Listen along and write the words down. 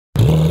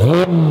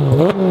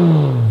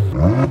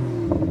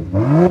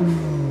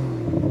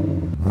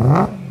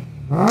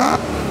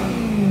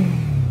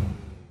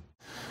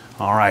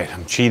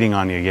cheating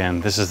on you again.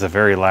 This is the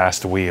very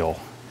last wheel.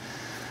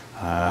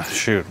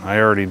 Shoot, I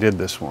already did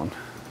this one.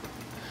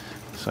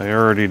 So I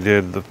already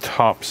did the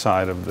top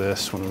side of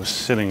this when it was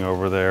sitting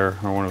over there,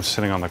 or when it was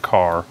sitting on the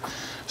car.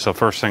 So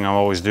first thing I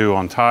always do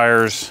on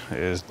tires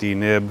is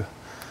denib.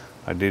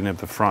 I denib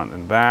the front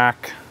and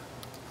back.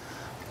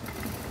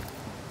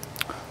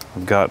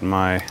 I've got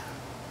my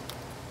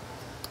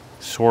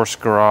source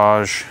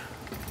garage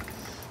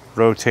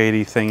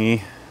rotatey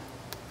thingy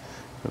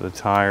for the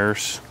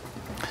tires.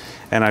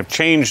 And I've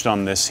changed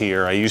on this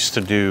here. I used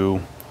to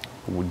do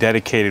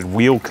dedicated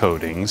wheel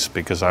coatings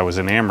because I was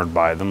enamored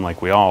by them,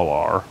 like we all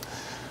are.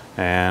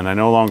 And I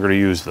no longer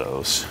use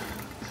those.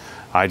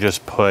 I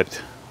just put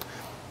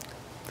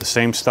the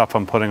same stuff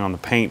I'm putting on the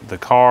paint, the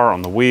car,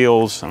 on the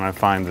wheels, and I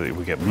find that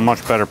we get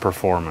much better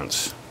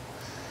performance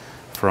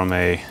from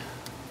a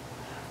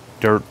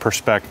dirt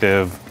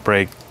perspective,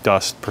 brake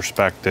dust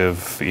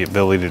perspective, the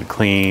ability to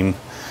clean.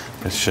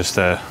 It's just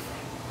a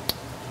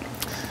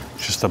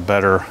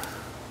better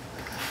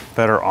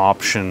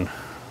option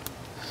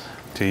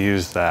to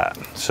use that.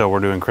 So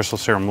we're doing Crystal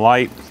Serum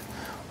Light,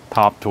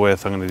 topped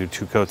with, I'm going to do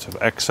 2 coats of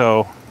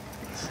EXO.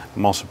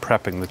 I'm also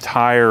prepping the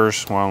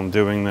tires while I'm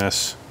doing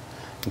this,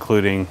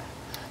 including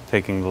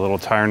taking the little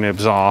tire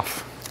nibs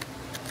off.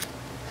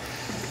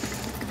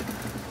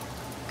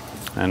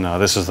 And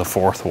this is the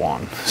 4th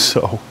one.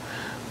 So,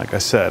 like I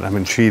said, I've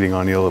been cheating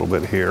on you a little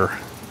bit here.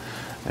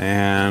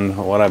 And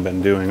what I've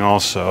been doing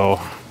also,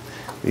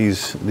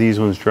 these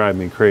ones drive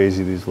me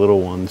crazy, these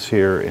little ones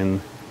here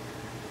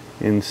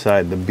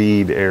inside the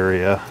bead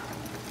area.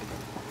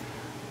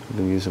 I've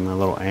been using my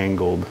little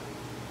angled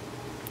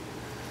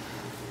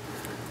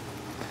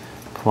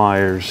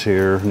pliers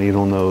here,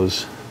 needle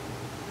nose,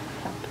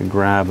 to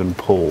grab and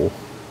pull.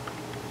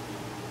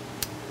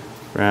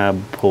 Grab,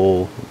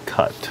 pull,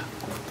 cut.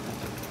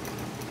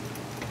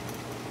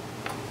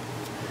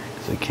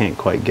 Because I can't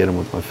quite get them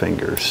with my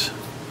fingers.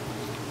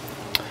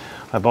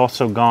 I've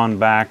also gone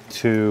back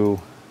to,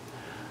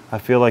 I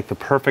feel like the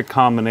perfect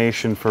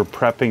combination for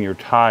prepping your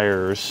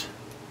tires.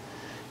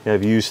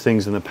 I've used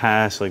things in the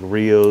past like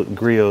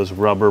Griot's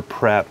rubber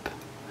prep.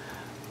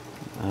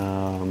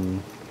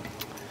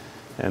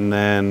 And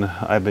then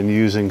I've been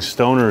using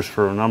Stoners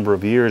for a number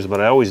of years, but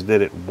I always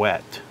did it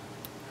wet.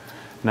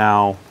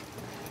 Now,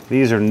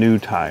 these are new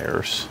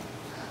tires,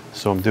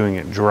 so I'm doing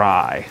it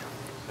dry.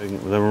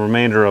 The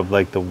remainder of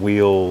like the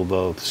wheel,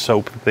 the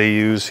soap that they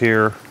use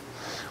here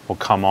will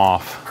come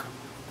off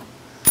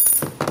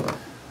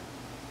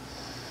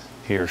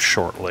here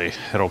shortly.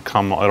 It'll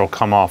come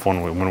off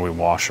when we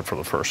wash it for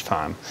the first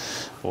time.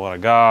 What I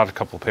got, a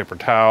couple of paper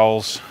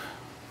towels.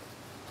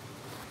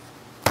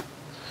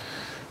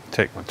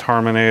 Take my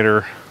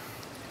Tarminator.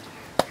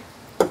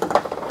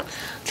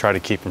 Try to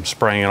keep from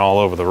spraying it all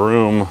over the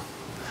room.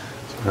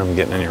 I'm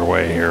getting in your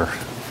way here.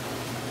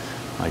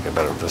 I get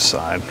better this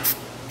side.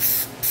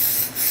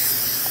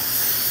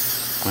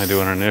 I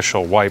do an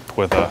initial wipe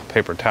with a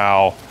paper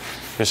towel,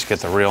 just to get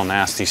the real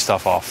nasty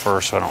stuff off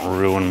first so I don't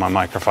ruin my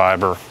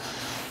microfiber.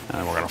 And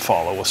then we're going to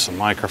follow with some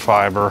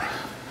microfiber.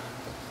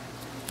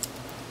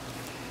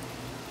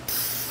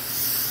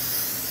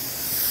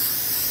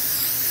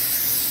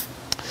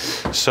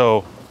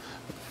 So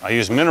I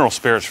use mineral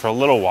spirits for a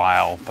little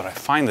while, but I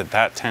find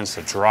that tends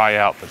to dry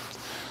out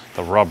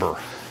the rubber.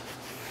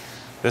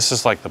 This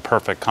is like the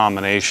perfect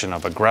combination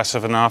of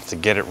aggressive enough to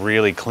get it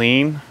really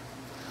clean,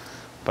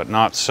 but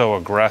not so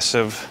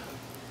aggressive.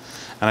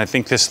 And I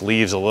think this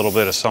leaves a little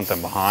bit of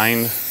something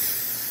behind.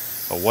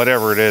 But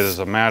whatever it is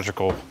a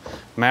magical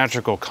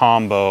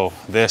combo,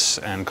 this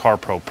and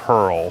CarPro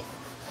PERL,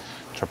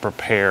 to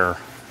prepare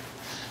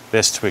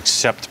this to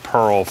accept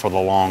Pearl for the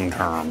long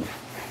term.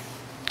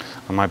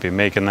 I might be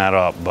making that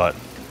up, but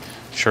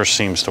it sure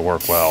seems to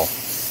work well.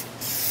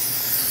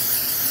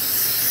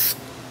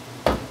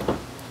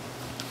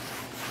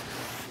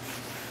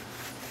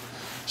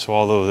 So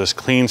although this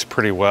cleans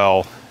pretty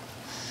well,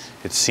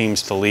 it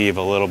seems to leave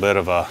a little bit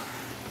of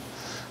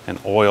an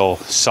oil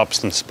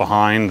substance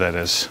behind that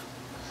is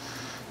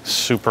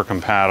super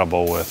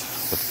compatible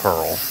with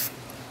Pearl.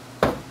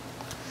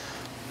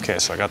 Okay,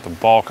 so I got the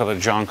bulk of the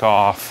junk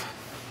off.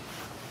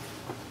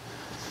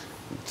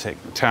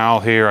 Take the towel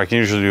here. I can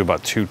usually do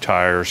about 2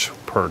 tires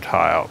per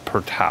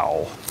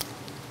towel.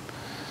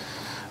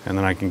 And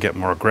then I can get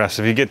more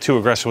aggressive. If you get too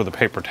aggressive with a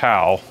paper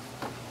towel,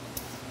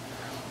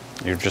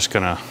 you're just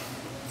gonna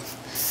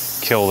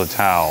kill the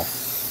towel.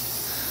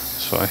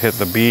 So I hit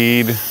the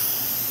bead,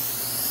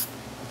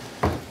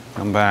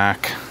 come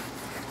back.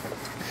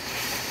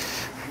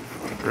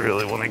 I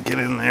really want to get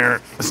in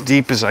there as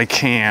deep as I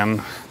can.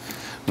 I'm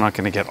not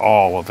going to get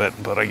all of it,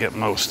 but I get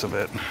most of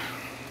it.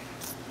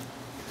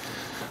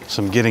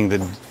 So I'm getting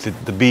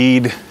the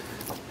bead,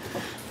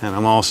 and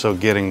I'm also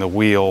getting the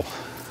wheel,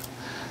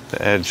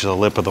 the edge, the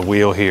lip of the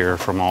wheel here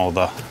from all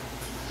the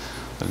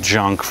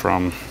junk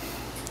from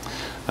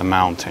the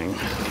mounting.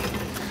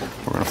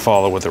 We're going to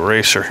follow with the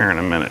eraser here in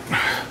a minute.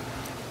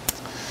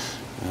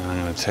 And I'm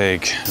going to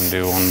take and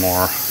do one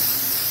more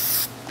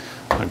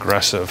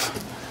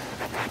aggressive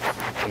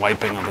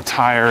wiping of the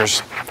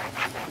tires.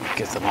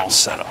 get them all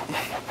set up.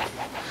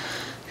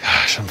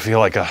 Gosh, I feel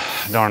like a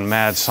darn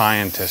mad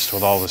scientist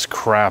with all this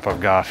crap I've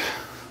got.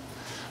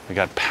 We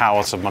got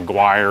pallets of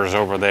Meguiar's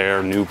over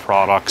there, new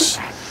products.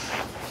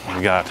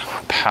 We got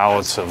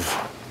pallets of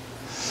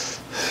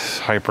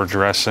hyper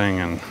dressing,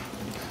 and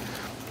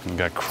we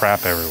got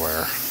crap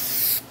everywhere.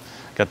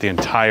 Got the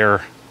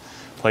entire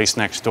place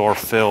next door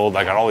filled.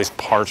 I got all these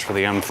parts for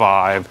the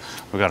M5.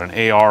 We got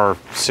an AR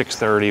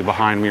 630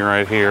 behind me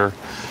right here.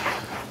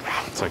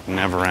 It's like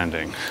never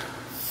ending.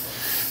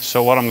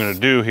 So what I'm going to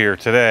do here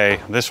today,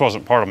 this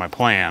wasn't part of my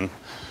plan.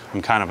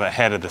 I'm kind of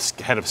ahead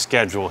of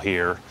schedule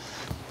here,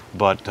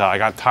 but I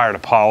got tired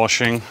of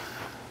polishing,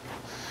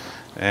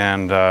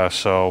 and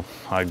so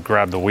I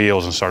grabbed the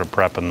wheels and started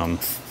prepping them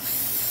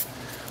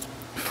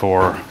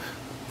for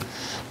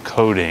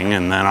coating.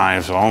 And then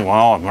I thought,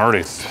 well, I'm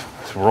already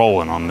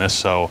rolling on this,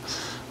 so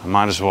I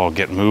might as well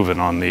get moving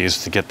on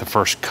these to get the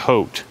first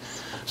coat.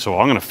 So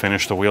I'm going to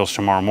finish the wheels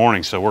tomorrow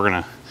morning, so we're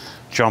going to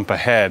jump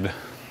ahead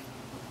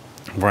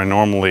where I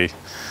normally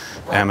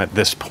am at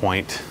this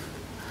point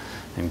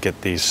and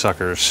get these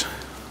suckers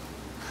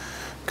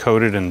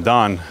coated and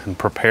done and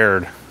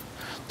prepared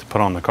to put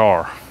on the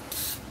car.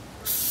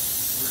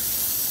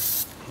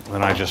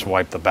 Then I just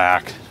wipe the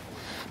back.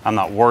 I'm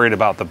not worried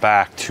about the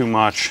back too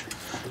much.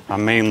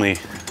 I'm mainly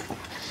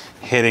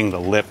hitting the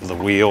lip of the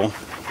wheel.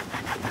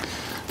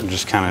 I'm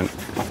just kind of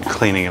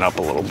cleaning it up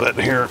a little bit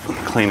here,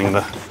 cleaning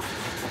the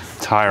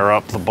tire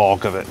up, the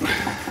bulk of it.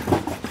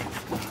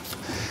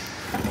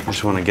 I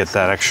just want to get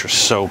that extra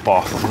soap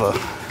off the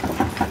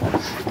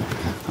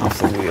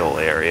wheel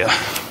area.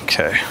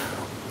 Okay.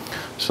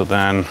 So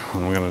then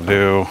what I'm going to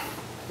do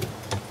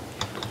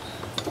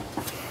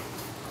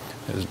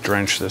is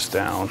drench this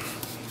down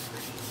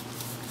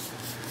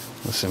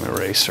with some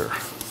eraser.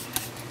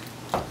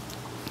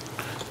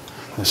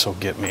 This will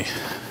get me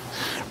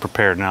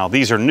prepared. Now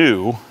these are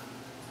new.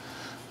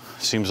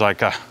 Seems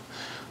like I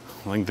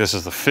think this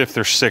is the 5th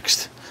or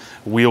 6th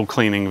wheel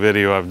cleaning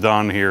video I've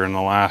done here in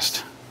the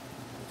last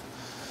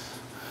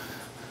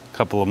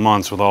couple of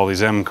months with all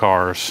these M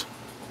cars,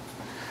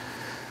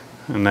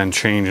 and then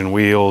changing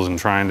wheels and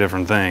trying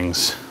different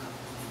things.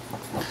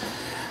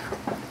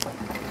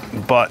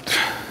 But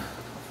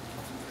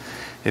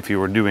if you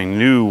were doing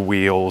new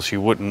wheels, you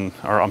wouldn't,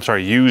 or I'm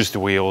sorry, used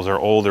wheels or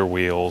older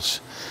wheels,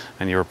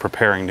 and you were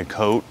preparing to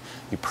coat,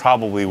 you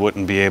probably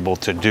wouldn't be able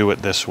to do it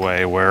this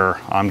way where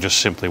I'm just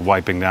simply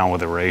wiping down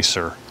with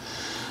eraser.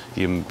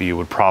 You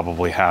would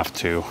probably have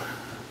to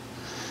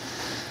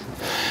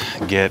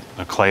get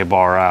a clay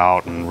bar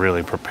out and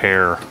really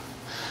prepare,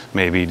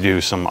 maybe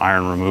do some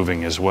iron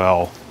removing as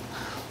well.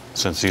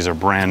 Since these are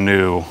brand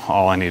new,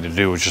 all I need to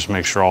do is just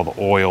make sure all the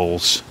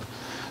oils,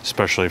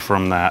 especially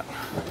from that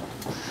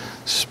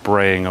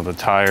spraying of the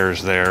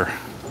tires there,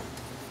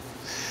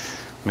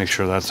 make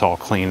sure that's all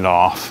cleaned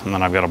off. And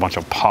then I've got a bunch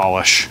of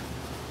polish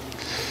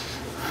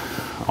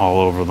all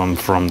over them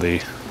from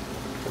the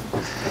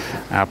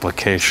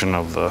application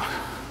of the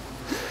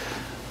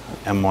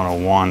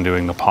M101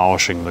 doing the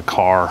polishing of the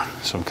car.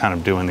 So I'm kind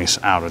of doing these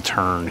out of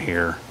turn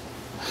here.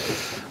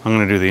 I'm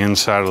going to do the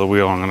inside of the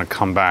wheel. I'm going to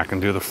come back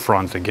and do the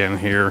front again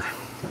here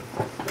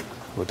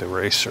with the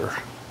eraser.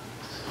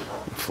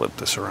 Flip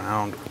this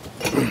around.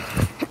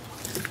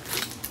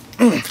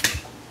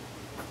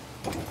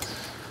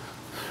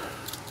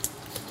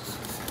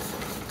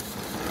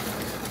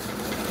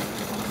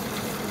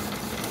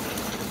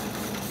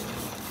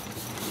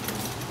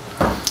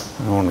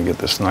 I want to get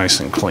this nice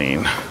and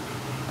clean.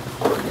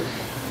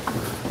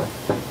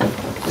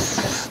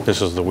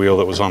 This is the wheel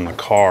that was on the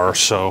car,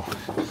 so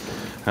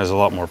it has a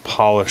lot more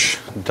polish,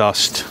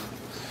 dust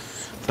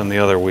than the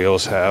other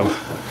wheels have,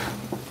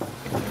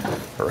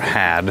 or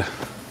had.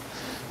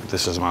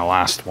 This is my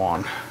last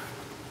one.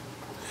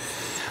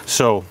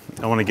 So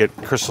I want to get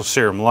Crystal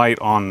Serum Light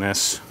on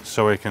this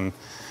so it can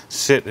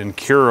sit and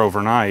cure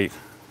overnight,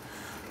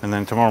 and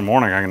then tomorrow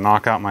morning I can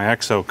knock out my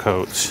EXO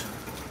coats,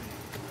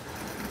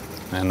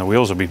 and the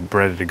wheels will be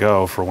ready to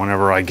go for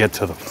whenever I get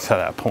to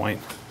that point.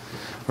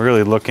 We're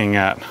really looking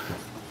at,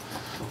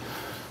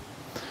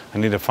 I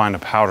need to find a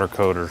powder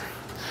coater.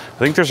 I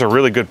think there's a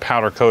really good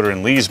powder coater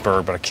in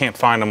Leesburg, but I can't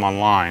find them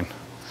online.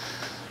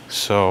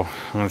 So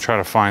I'm gonna try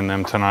to find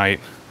them tonight.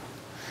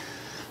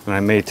 And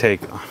I'm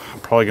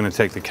probably gonna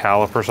take the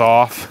calipers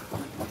off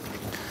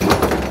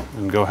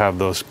and go have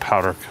those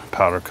powder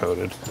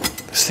coated.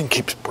 This thing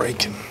keeps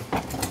breaking.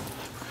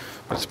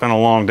 It's been a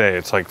long day.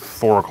 It's like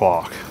 4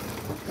 o'clock.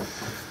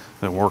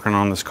 Been working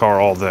on this car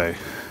all day.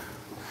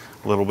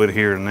 A little bit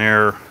here and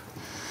there.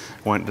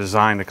 Went and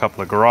designed a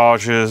couple of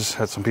garages.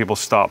 Had some people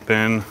stop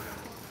in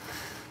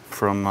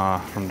from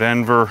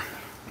Denver.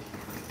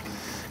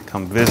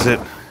 Come visit.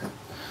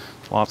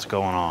 Lots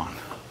going on.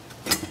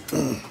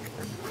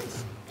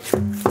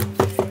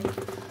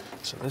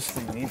 So this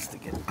thing needs to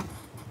get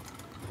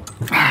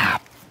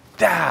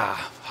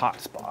hot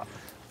spot.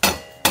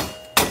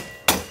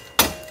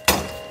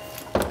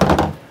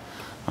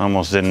 I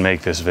almost didn't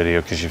make this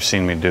video because you've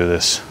seen me do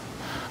this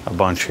a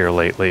bunch here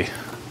lately.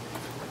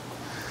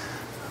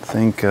 I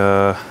think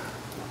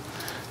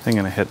I'm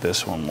gonna hit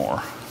this one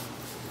more.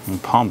 I'm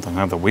pumped. I'm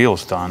gonna have the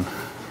wheels done.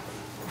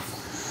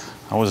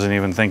 I wasn't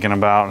even thinking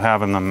about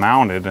having them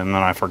mounted, and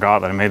then I forgot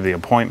that I made the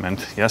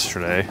appointment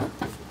yesterday.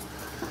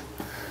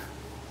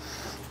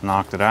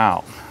 Knocked it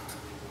out.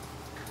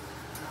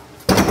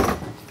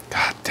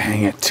 God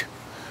dang it.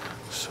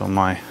 So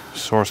my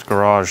Source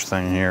Garage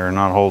thing here,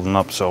 not holding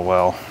up so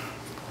well.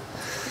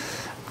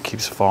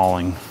 Keeps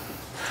falling.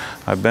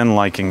 I've been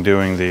liking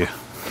doing the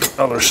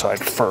other side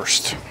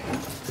first.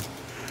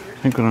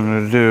 I think what I'm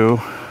gonna do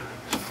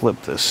is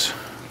flip this.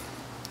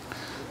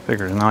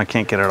 Figures, now I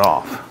can't get it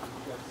off.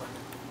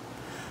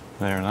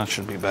 There, that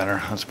should be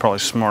better. That's probably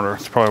smarter.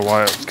 That's probably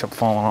why it kept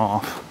falling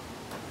off.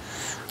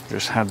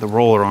 Just had the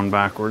roller on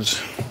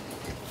backwards.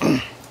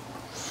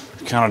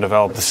 Kind of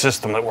developed the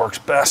system that works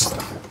best.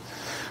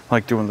 I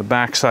like doing the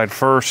back side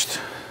first,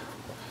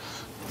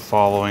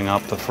 following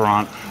up the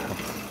front.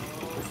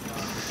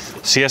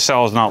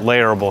 CSL is not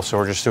layerable, so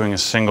we're just doing a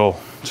single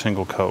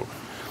coat.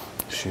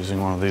 Just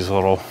using one of these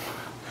little,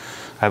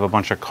 I have a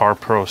bunch of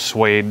CarPro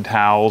suede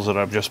towels that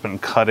I've just been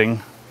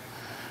cutting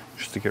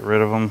just to get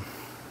rid of them.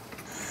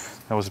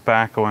 That was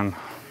back when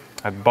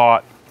I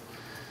bought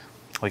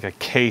like a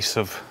case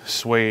of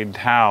suede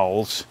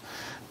towels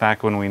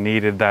back when we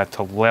needed that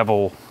to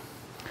level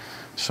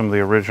some of the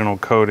original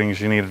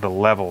coatings. You needed to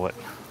level it,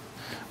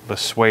 the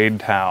suede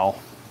towel.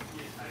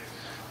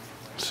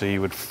 So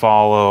you would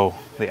follow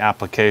the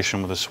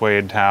application with a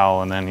suede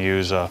towel and then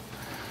use a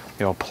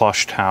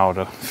plush towel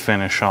to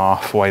finish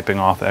off, wiping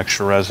off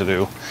extra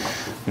residue.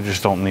 You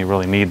just don't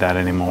really need that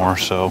anymore.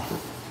 So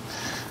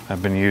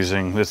I've been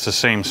using, it's the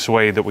same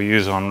suede that we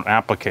use on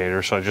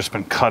Applicator, so I've just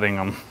been cutting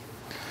them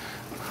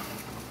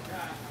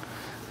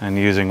and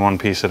using one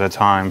piece at a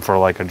time for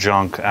like a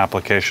junk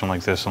application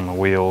like this on the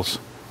wheels,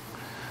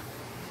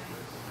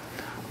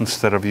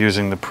 instead of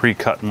using the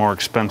pre-cut more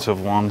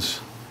expensive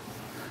ones.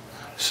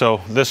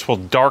 So this will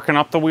darken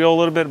up the wheel a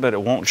little bit, but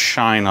it won't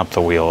shine up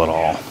the wheel at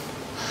all.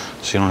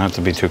 So you don't have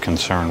to be too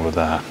concerned with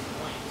that.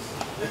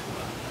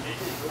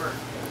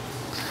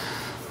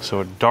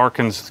 So it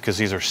darkens because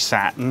these are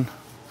satin.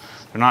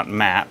 They're not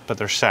matte, but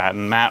they're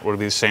satin. Matte would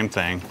be the same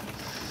thing.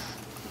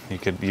 You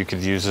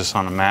could use this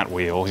on a matte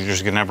wheel. You're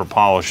just gonna never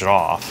polish it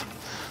off.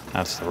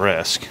 That's the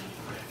risk.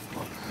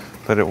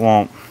 But it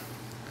won't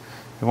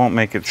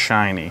make it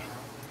shiny.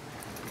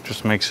 It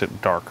just makes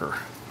it darker.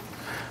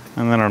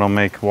 And then it'll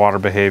make water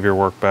behavior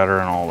work better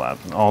and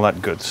all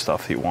that good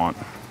stuff you want.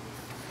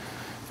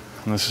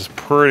 And this is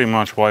pretty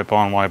much wipe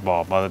on, wipe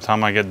off. By the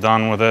time I get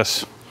done with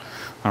this,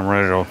 I'm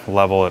ready to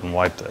level it and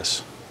wipe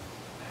this.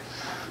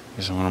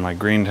 Using one of my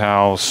green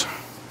towels.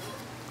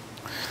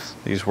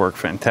 These work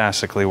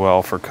fantastically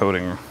well for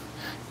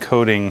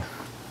coating,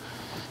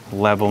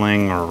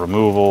 leveling or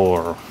removal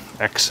or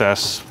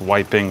excess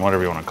wiping,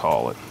 whatever you want to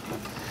call it.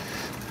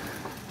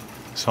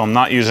 So I'm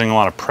not using a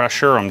lot of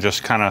pressure. I'm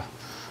just kind of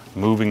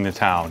moving the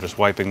towel, just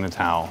wiping the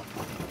towel,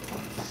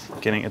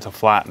 getting it to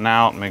flatten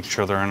out, make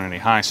sure there aren't any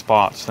high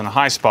spots. And a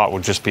high spot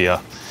would just be in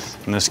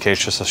this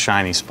case, just a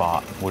shiny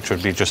spot, which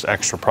would be just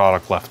extra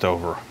product left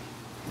over.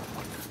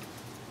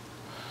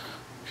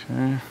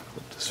 Okay,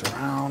 flip this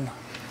around.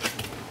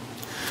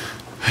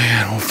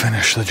 And we'll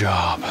finish the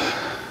job.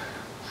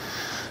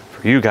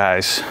 For you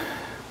guys,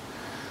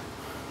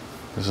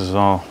 this is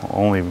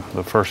only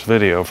the first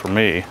video for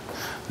me.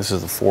 This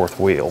is the fourth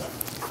wheel.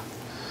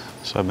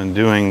 So I've been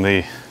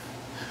doing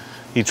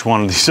each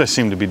one of these I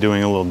seem to be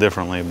doing a little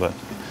differently, but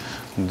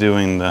I'm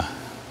doing the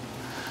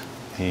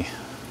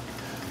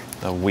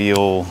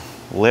wheel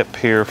lip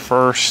here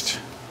first.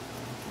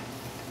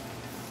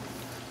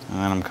 And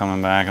then I'm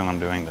coming back and I'm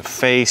doing the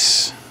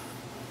face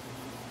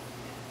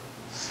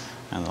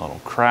and the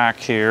little crack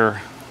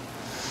here.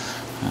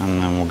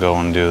 And then we'll go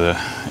and do the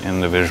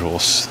individual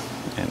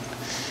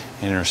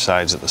inner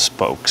sides of the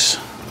spokes.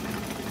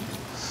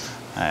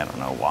 I don't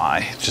know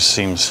why. It just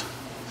seems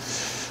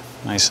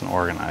nice and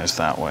organized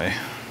that way.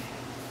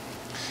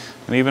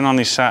 And even on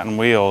these satin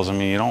wheels, I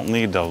mean, you don't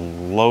need to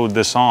load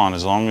this on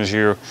as long as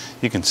you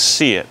can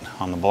see it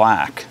on the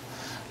black.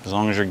 As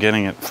long as you're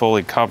getting it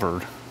fully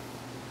covered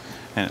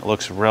and it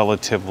looks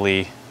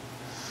relatively,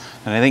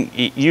 and I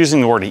think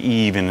using the word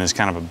even is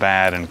kind of a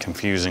bad and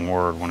confusing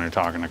word when you're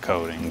talking to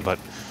coating, but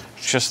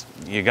it's just,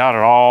 you got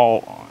it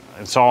all,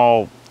 it's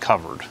all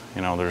covered.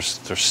 You know, there's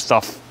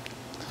stuff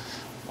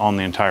on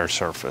the entire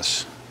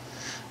surface.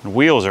 And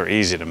wheels are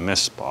easy to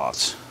miss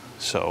spots.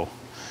 So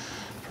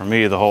for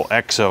me, the whole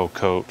EXO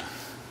coat,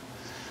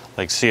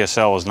 like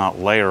CSL is not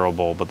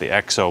layerable, but the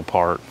EXO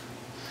part,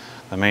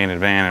 the main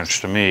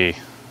advantage to me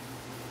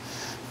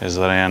is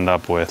that I end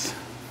up with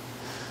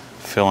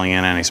filling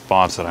in any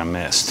spots that I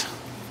missed.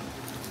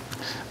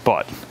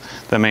 But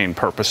the main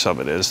purpose of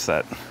it is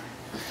that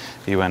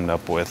you end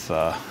up with,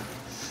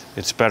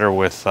 it's better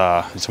with,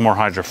 it's more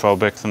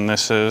hydrophobic than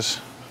this is.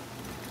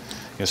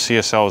 Because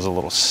CSL is a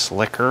little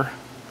slicker,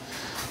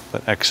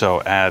 but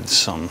EXO adds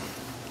some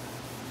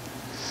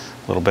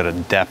little bit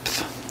of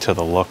depth to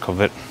the look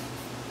of it,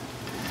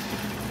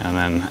 and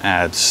then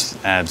adds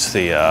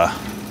the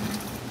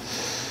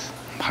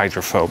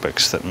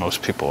hydrophobics that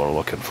most people are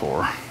looking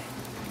for.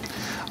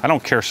 I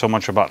don't care so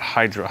much about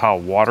how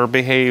water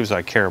behaves,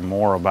 I care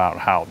more about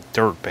how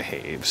dirt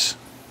behaves.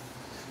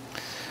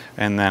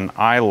 And then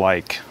I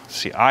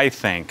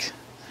think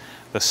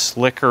the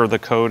slicker the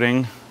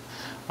coating,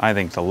 I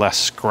think the less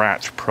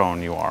scratch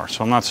prone you are.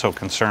 So I'm not so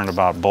concerned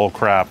about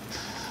bullcrap,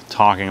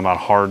 talking about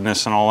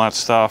hardness and all that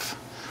stuff.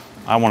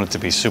 I want it to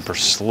be super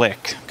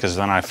slick, because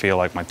then I feel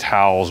like my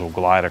towels will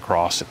glide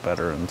across it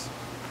better and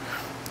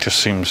just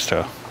seems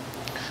to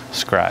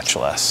scratch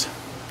less.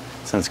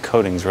 Since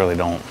coatings really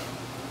don't,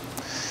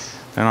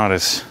 they're not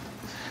as,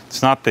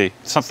 it's not the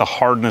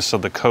hardness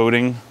of the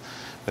coating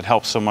that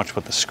helps so much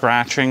with the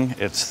scratching,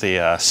 it's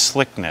the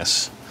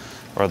slickness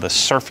or the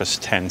surface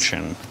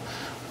tension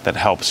that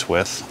helps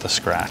with the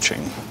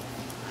scratching.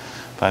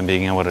 By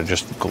being able to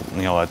just,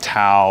 you know, a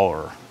towel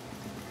or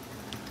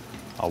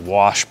a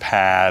wash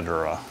pad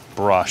or a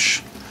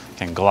brush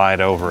can glide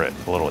over it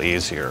a little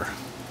easier.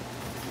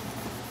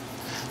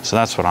 So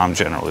that's what I'm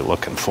generally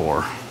looking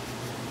for,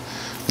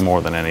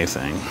 more than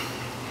anything.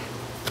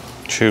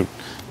 Shoot,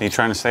 me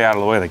trying to stay out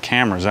of the way of the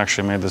camera's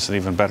actually made this an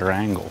even better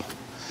angle.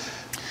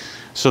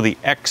 So the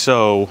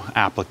EXO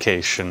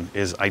application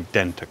is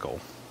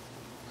identical.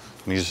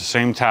 We use the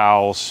same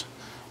towels,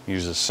 we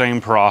use the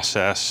same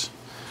process,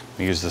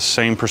 we use the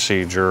same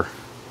procedure.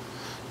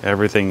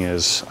 Everything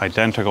is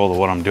identical to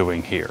what I'm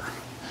doing here.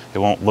 It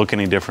won't look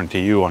any different to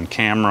you on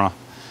camera,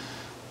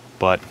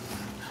 but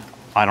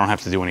I don't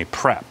have to do any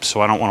prep.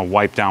 So I don't want to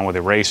wipe down with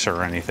eraser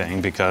or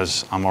anything,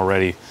 because I've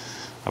already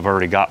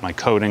got my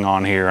coating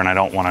on here, and I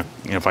don't want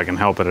to, you know, if I can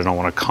help it, I don't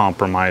want to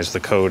compromise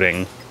the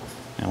coating.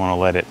 I want to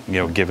let it, you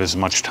know, give as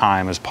much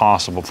time as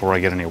possible before I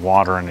get any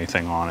water or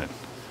anything on it.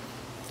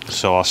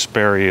 So I'll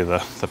spare you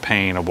the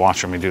pain of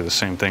watching me do the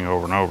same thing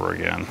over and over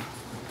again.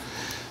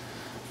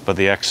 But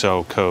the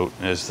EXO coat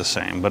is the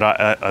same. But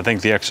I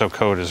think the EXO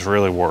coat is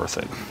really worth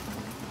it.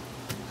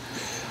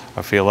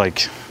 I feel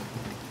like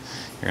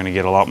you're going to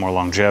get a lot more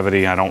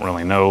longevity. I don't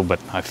really know, but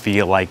I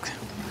feel like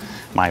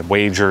my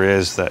wager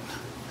is that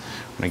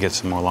I'm going to get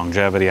some more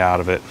longevity out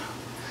of it.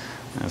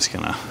 And it's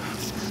going to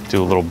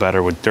do a little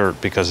better with dirt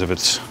because of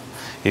its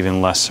even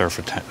less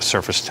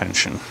surface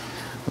tension.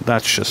 But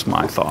that's just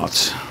my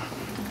thoughts.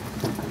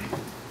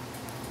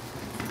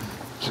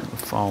 So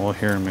follow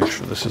here and make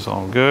sure this is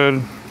all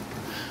good.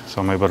 So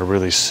I'm able to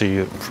really see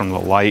it from the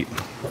light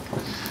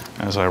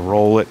as I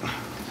roll it.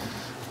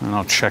 And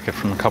I'll check it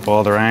from a couple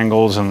other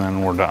angles, and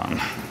then we're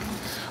done.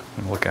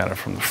 Look at it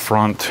from the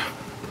front.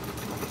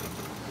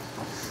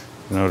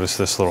 Notice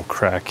this little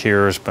crack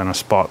here has been a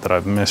spot that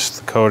I've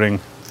missed the coating.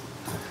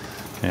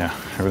 Yeah,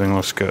 everything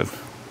looks good.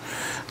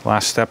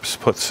 Last step is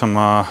put some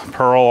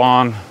Pearl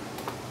on.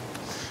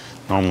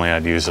 Normally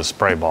I'd use a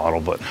spray bottle,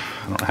 but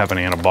I don't have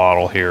any in a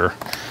bottle here.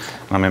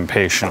 I'm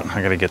impatient,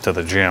 I gotta get to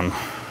the gym.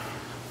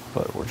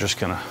 But we're just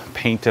gonna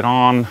paint it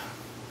on.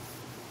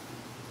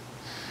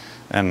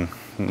 And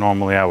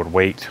normally I would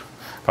wait,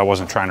 if I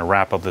wasn't trying to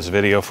wrap up this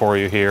video for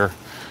you here,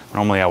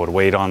 normally I would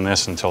wait on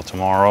this until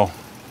tomorrow,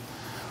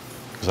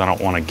 because I don't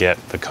want to get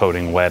the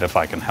coating wet if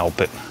I can help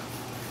it.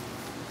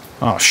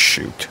 Oh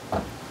shoot,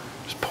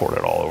 just poured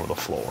it all over the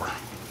floor.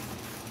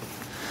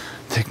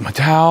 Take my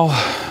towel,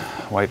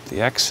 wipe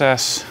the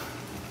excess,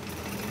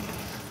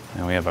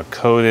 and we have a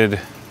coated,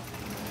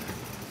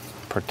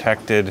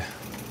 protected,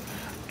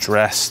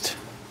 dressed,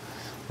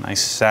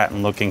 nice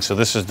satin looking. So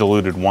this is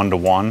diluted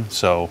 1:1,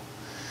 so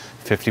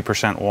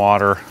 50%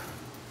 water,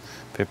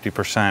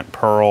 50%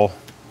 Pearl.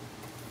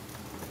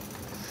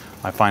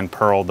 I find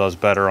Pearl does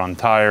better on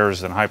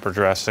tires than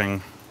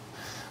hyperdressing,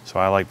 so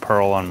I like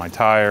Pearl on my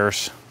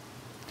tires.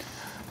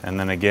 And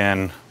then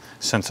again,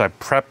 since I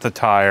prep the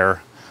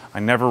tire, I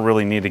never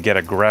really need to get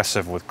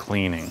aggressive with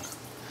cleaning.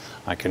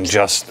 I can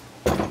just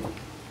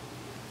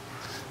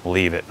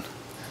leave it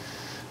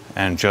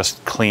and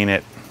just clean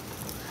it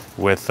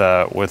with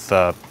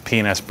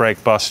P&S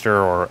Brake Buster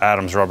or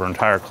Adams Rubber and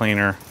Tire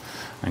Cleaner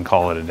and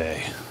call it a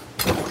day.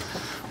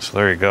 So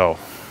there you go.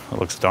 It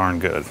looks darn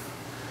good.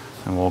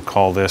 And we'll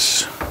call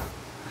this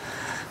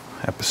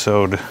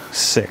episode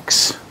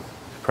 6,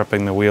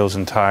 prepping the wheels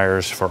and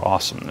tires for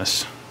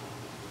awesomeness.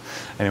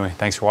 Anyway,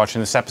 thanks for watching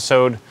this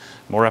episode.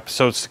 More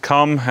episodes to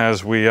come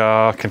as we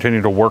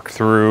continue to work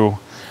through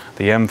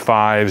the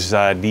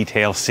M5's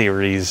detail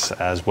series,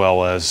 as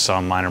well as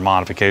some minor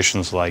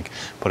modifications like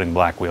putting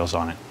black wheels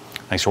on it.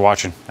 Thanks for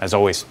watching. As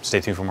always,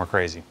 stay tuned for more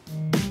crazy.